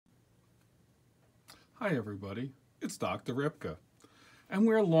Hi everybody, it's Dr. Ripka, and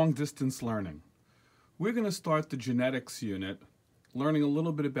we're long distance learning. We're going to start the genetics unit, learning a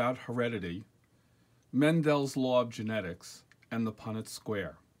little bit about heredity, Mendel's law of genetics, and the Punnett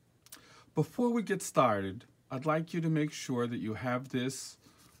square. Before we get started, I'd like you to make sure that you have this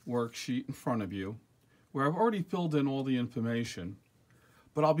worksheet in front of you, where I've already filled in all the information,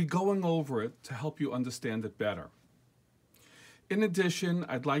 but I'll be going over it to help you understand it better. In addition,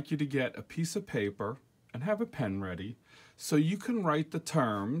 I'd like you to get a piece of paper and have a pen ready so you can write the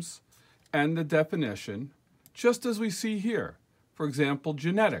terms and the definition just as we see here. For example,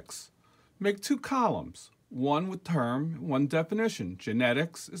 genetics. Make two columns, one with term, one definition.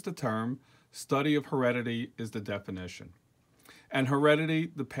 Genetics is the term, study of heredity is the definition. And heredity,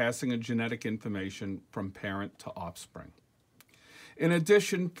 the passing of genetic information from parent to offspring. In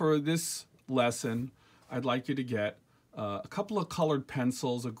addition, for this lesson, I'd like you to get a couple of colored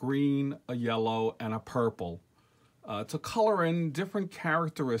pencils, a green, a yellow, and a purple, to color in different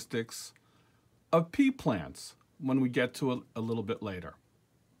characteristics of pea plants when we get to a little bit later.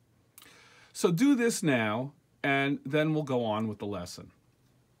 So do this now, and then we'll go on with the lesson.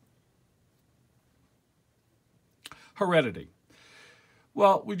 Heredity.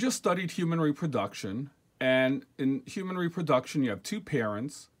 Well, we just studied human reproduction, and in human reproduction you have two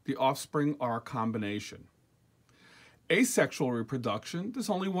parents. The offspring are a combination. Asexual reproduction, there's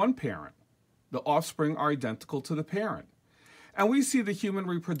only one parent. The offspring are identical to the parent. And we see the human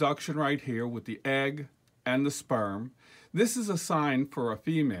reproduction right here with the egg and the sperm. This is a sign for a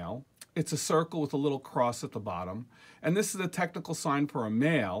female. It's a circle with a little cross at the bottom. And this is a technical sign for a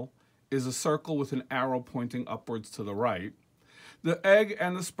male, is a circle with an arrow pointing upwards to the right. The egg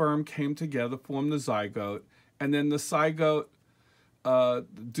and the sperm came together, formed the zygote, and then the zygote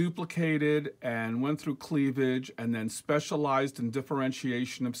duplicated and went through cleavage and then specialized in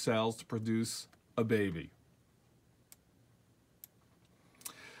differentiation of cells to produce a baby.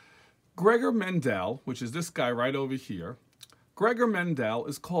 Gregor Mendel, which is this guy right over here, Gregor Mendel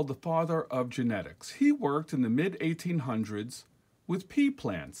is called the father of genetics. He worked in the mid-1800s with pea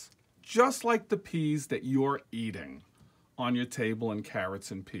plants, just like the peas that you're eating on your table, and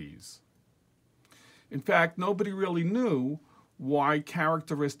carrots and peas. In fact, nobody really knew why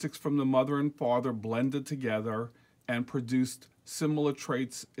characteristics from the mother and father blended together and produced similar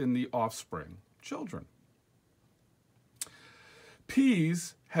traits in the offspring, children.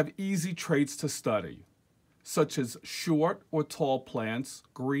 Peas have easy traits to study, such as short or tall plants,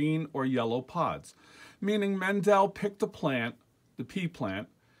 green or yellow pods, meaning Mendel picked a plant, the pea plant,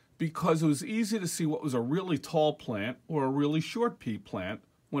 because it was easy to see what was a really tall plant or a really short pea plant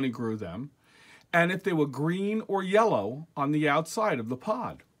when he grew them, and if they were green or yellow on the outside of the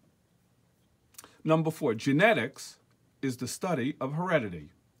pod. Number 4, genetics is the study of heredity.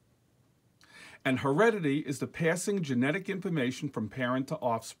 And heredity is the passing genetic information from parent to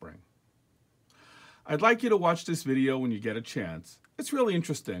offspring. I'd like you to watch this video when you get a chance. It's really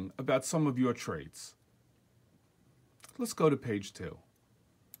interesting about some of your traits. Let's go to page 2.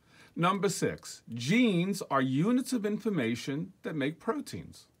 Number 6, genes are units of information that make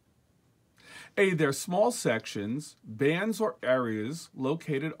proteins. They're small sections, bands or areas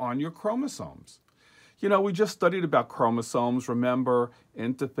located on your chromosomes. You know, we just studied about chromosomes. Remember,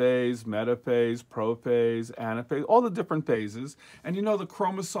 interphase, metaphase, prophase, anaphase, all the different phases. And you know the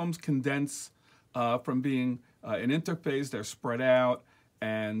chromosomes condense from being in interphase, they're spread out,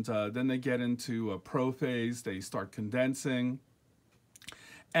 and then they get into a prophase, they start condensing.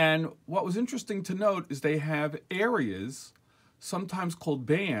 And what was interesting to note is they have areas, sometimes called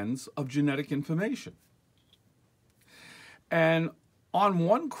bands, of genetic information. And on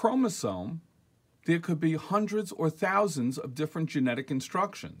one chromosome, there could be hundreds or thousands of different genetic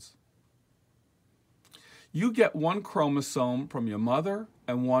instructions. You get one chromosome from your mother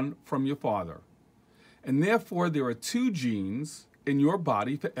and one from your father. And therefore, there are 2 genes in your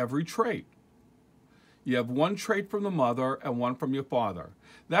body for every trait. You have one trait from the mother and one from your father.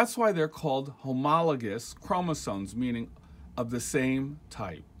 That's why they're called homologous chromosomes, meaning of the same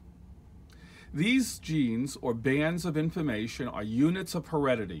type. These genes, or bands of information, are units of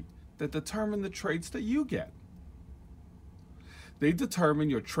heredity that determine the traits that you get. They determine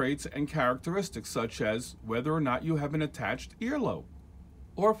your traits and characteristics, such as whether or not you have an attached earlobe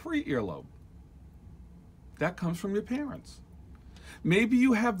or a free earlobe. That comes from your parents. Maybe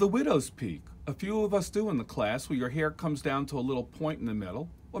you have the widow's peak. A few of us do in the class, where your hair comes down to a little point in the middle,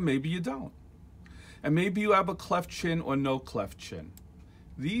 or maybe you don't. And maybe you have a cleft chin or no cleft chin.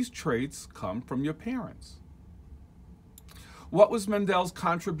 These traits come from your parents. What was Mendel's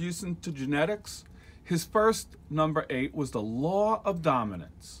contribution to genetics? His first, number 8, was the law of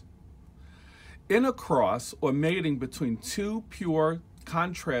dominance. In a cross or mating between two pure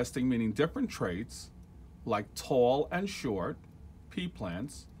contrasting, meaning different traits, like tall and short, pea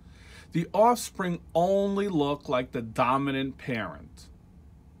plants, the offspring only look like the dominant parent.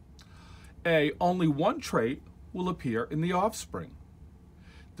 Only one trait will appear in the offspring.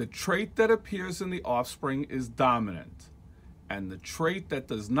 The trait that appears in the offspring is dominant, and the trait that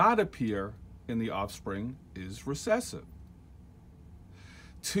does not appear in the offspring is recessive.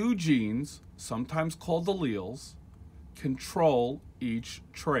 Two genes, sometimes called alleles, control each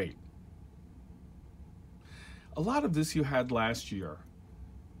trait. A lot of this you had last year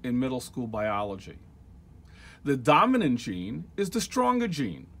in middle school biology. The dominant gene is the stronger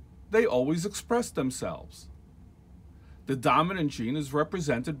gene. They always express themselves. The dominant gene is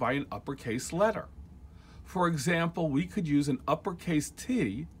represented by an uppercase letter. For example, we could use an uppercase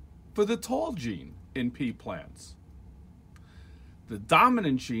T for the tall gene in pea plants. The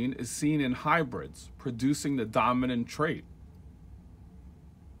dominant gene is seen in hybrids, producing the dominant trait.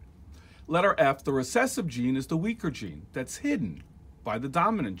 Letter F, the recessive gene, is the weaker gene that's hidden by the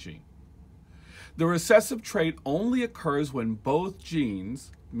dominant gene. The recessive trait only occurs when both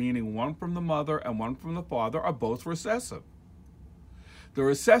genes, meaning one from the mother and one from the father, are both recessive. The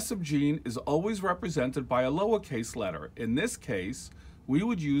recessive gene is always represented by a lowercase letter. In this case, we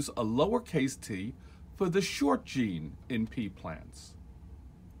would use a lowercase t for the short gene in pea plants.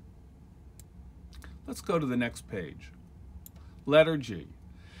 Let's go to the next page. Letter G.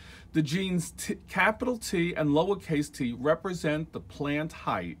 The genes capital T and lowercase t represent the plant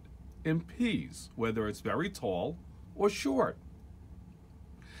height in peas, whether it's very tall or short.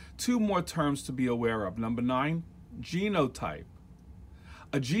 Two more terms to be aware of. Number 9, genotype.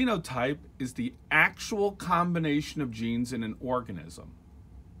 A genotype is the actual combination of genes in an organism.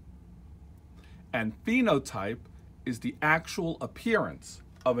 And phenotype is the actual appearance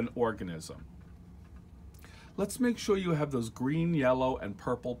of an organism. Let's make sure you have those green, yellow, and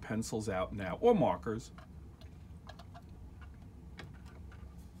purple pencils out now, or markers.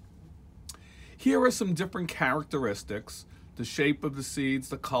 Here are some different characteristics: the shape of the seeds,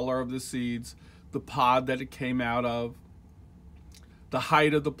 the color of the seeds, the pod that it came out of, the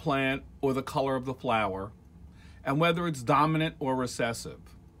height of the plant or the color of the flower, and whether it's dominant or recessive.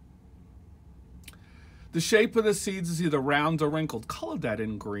 The shape of the seeds is either round or wrinkled. Color that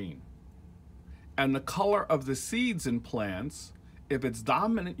in green. And the color of the seeds in plants, if it's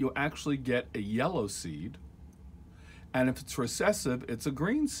dominant, you'll actually get a yellow seed. And if it's recessive, it's a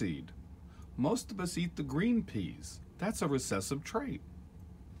green seed. Most of us eat the green peas. That's a recessive trait.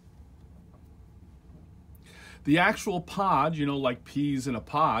 The actual pod, like peas in a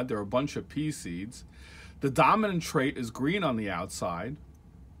pod, there are a bunch of pea seeds. The dominant trait is green on the outside.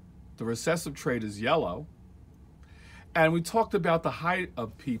 The recessive trait is yellow. And we talked about the height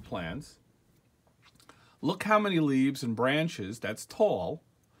of pea plants. Look how many leaves and branches, that's tall.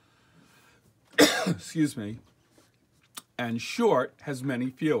 Excuse me. And short has many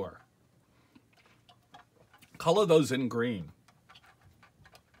fewer. Color those in green.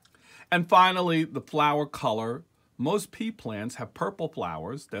 And finally, the flower color. Most pea plants have purple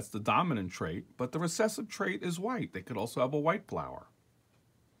flowers. That's the dominant trait. But the recessive trait is white. They could also have a white flower.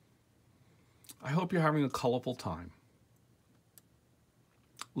 I hope you're having a colorful time.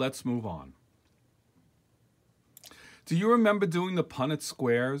 Let's move on. Do you remember doing the Punnett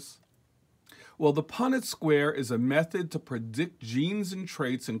squares? Well, the Punnett square is a method to predict genes and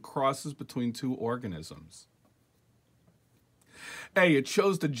traits in crosses between two organisms. It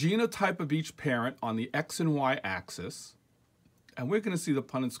shows the genotype of each parent on the X and Y axis. And we're going to see the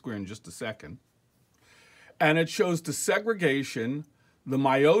Punnett square in just a second. And it shows the segregation, the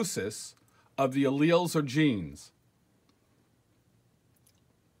meiosis, of the alleles or genes.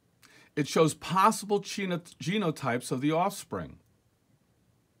 It shows possible genotypes of the offspring.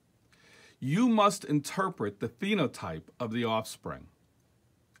 You must interpret the phenotype of the offspring.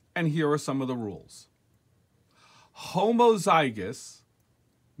 And here are some of the rules. Homozygous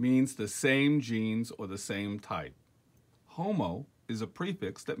means the same genes or the same type. Homo is a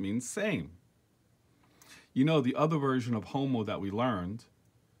prefix that means same. The other version of homo that we learned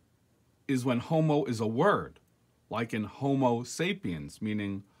is when homo is a word, like in Homo sapiens,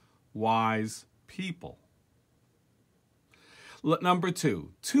 meaning wise people. Number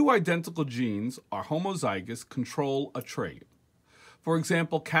 2, two identical genes are homozygous, control a trait. For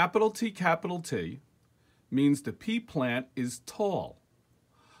example, capital T means the pea plant is tall.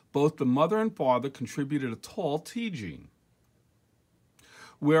 Both the mother and father contributed a tall T gene.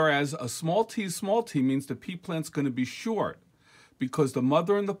 Whereas a small t means the pea plant's going to be short because the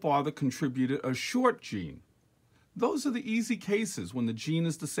mother and the father contributed a short gene. Those are the easy cases when the gene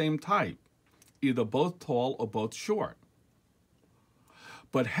is the same type. either both tall or both short.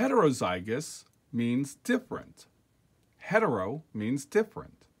 But heterozygous means different. Hetero means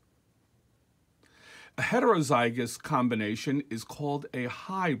different. A heterozygous combination is called a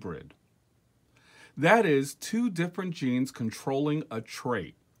hybrid. That is, two different genes controlling a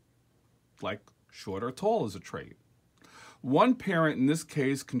trait, like short or tall is a trait. One parent in this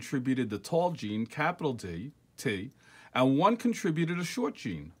case contributed the tall gene, capital D, T, and one contributed a short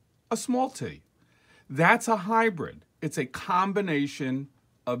gene, a small t. That's a hybrid. It's a combination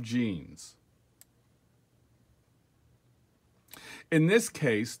of genes. In this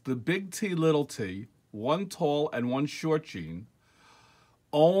case, the big T, little t, one tall and one short gene,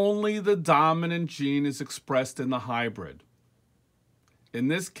 only the dominant gene is expressed in the hybrid. In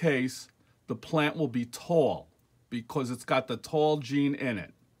this case, the plant will be tall because it's got the tall gene in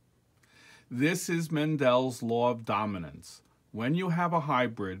it. This is Mendel's law of dominance. When you have a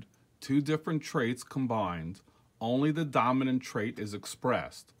hybrid, two different traits combined, only the dominant trait is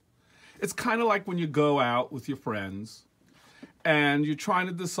expressed. It's kind of like when you go out with your friends and you're trying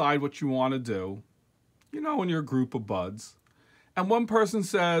to decide what you want to do, in your group of buds. And one person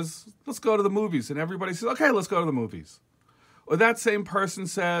says, let's go to the movies. And everybody says, okay, let's go to the movies. Or that same person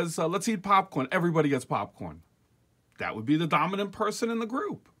says, let's eat popcorn. Everybody gets popcorn. That would be the dominant person in the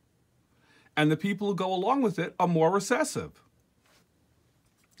group. And the people who go along with it are more recessive.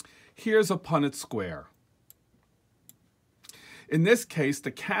 Here's a Punnett square. In this case,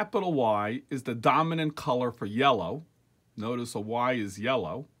 the capital Y is the dominant color for yellow. Notice a Y is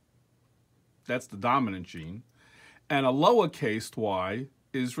yellow. That's the dominant gene. And a lowercase y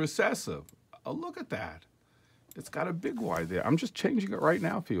is recessive. Oh, look at that. It's got a big Y there. I'm just changing it right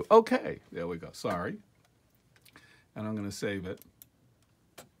now for you. Okay, there we go. Sorry. And I'm going to save it.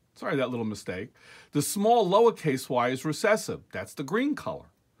 Sorry, that little mistake. The small lowercase y is recessive. That's the green color.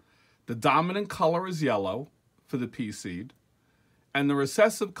 The dominant color is yellow for the pea seed, and the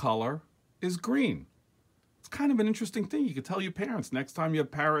recessive color is green. It's kind of an interesting thing. You could tell your parents next time you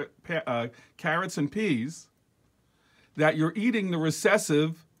have carrots and peas that you're eating the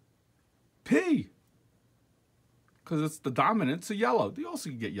recessive pea because it's the dominant, so yellow. You also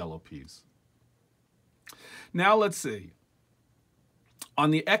can get yellow peas. Now let's see.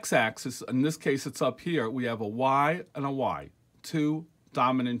 On the x-axis, in this case it's up here, we have a Y and a Y, two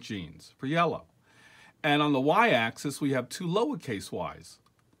dominant genes for yellow. And on the y-axis, we have two lowercase y's.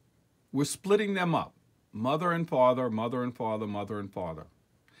 We're splitting them up, mother and father, mother and father, mother and father.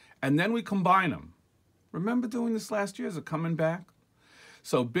 And then we combine them. Remember doing this last year? Is it coming back?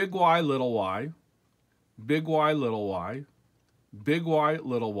 So big Y, little y, big Y, little y, big Y,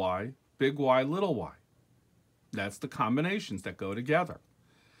 little y, big Y, little y. That's the combinations that go together.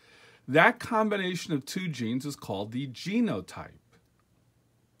 That combination of two genes is called the genotype.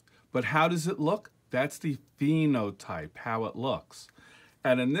 But how does it look? That's the phenotype, how it looks.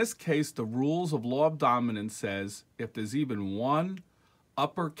 And in this case, the rules of law of dominance says if there's even one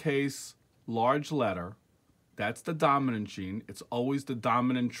uppercase large letter, that's the dominant gene. It's always the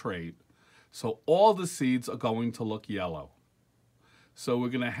dominant trait. So all the seeds are going to look yellow. So we're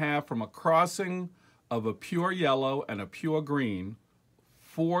going to have from a crossing of a pure yellow and a pure green,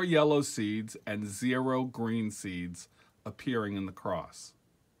 4 yellow seeds and 0 green seeds appearing in the cross.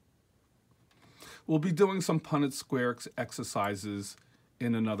 We'll be doing some Punnett square exercises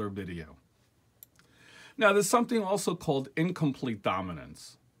in another video. Now, there's something also called incomplete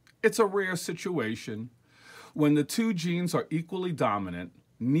dominance. It's a rare situation. When the two genes are equally dominant,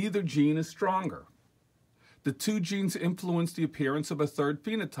 neither gene is stronger. The two genes influence the appearance of a third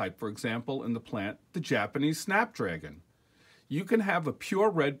phenotype. For example, in the plant, the Japanese snapdragon. You can have a pure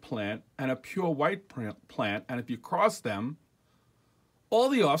red plant and a pure white plant, and if you cross them, all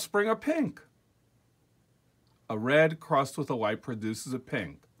the offspring are pink. A red crossed with a white produces a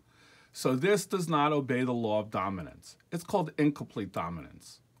pink. So this does not obey the law of dominance. It's called incomplete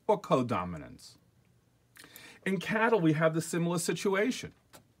dominance or codominance. In cattle, we have the similar situation.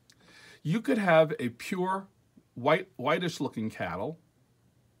 You could have a pure whitish-looking cattle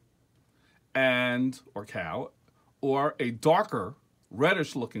or cow, or a darker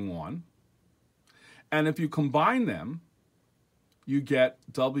reddish-looking one. And if you combine them, you get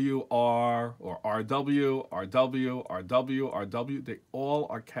WR or RW, RW, RW, RW. They all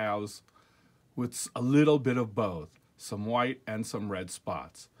are cows with a little bit of both, some white and some red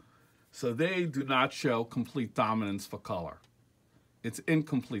spots. So they do not show complete dominance for color. It's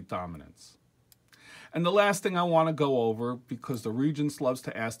incomplete dominance. And the last thing I want to go over, because the Regents loves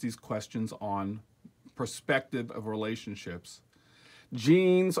to ask these questions on perspective of relationships,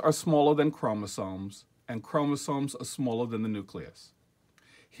 genes are smaller than chromosomes, and chromosomes are smaller than the nucleus.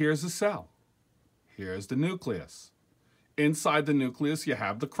 Here's a cell. Here's the nucleus. Inside the nucleus, you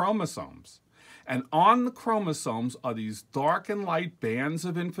have the chromosomes. And on the chromosomes are these dark and light bands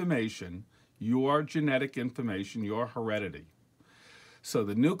of information, your genetic information, your heredity. So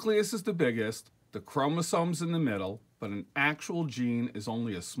the nucleus is the biggest, the chromosome's in the middle, but an actual gene is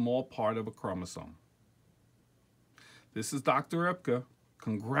only a small part of a chromosome. This is Dr. Ipka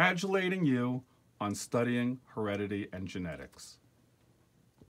congratulating you on studying heredity and genetics.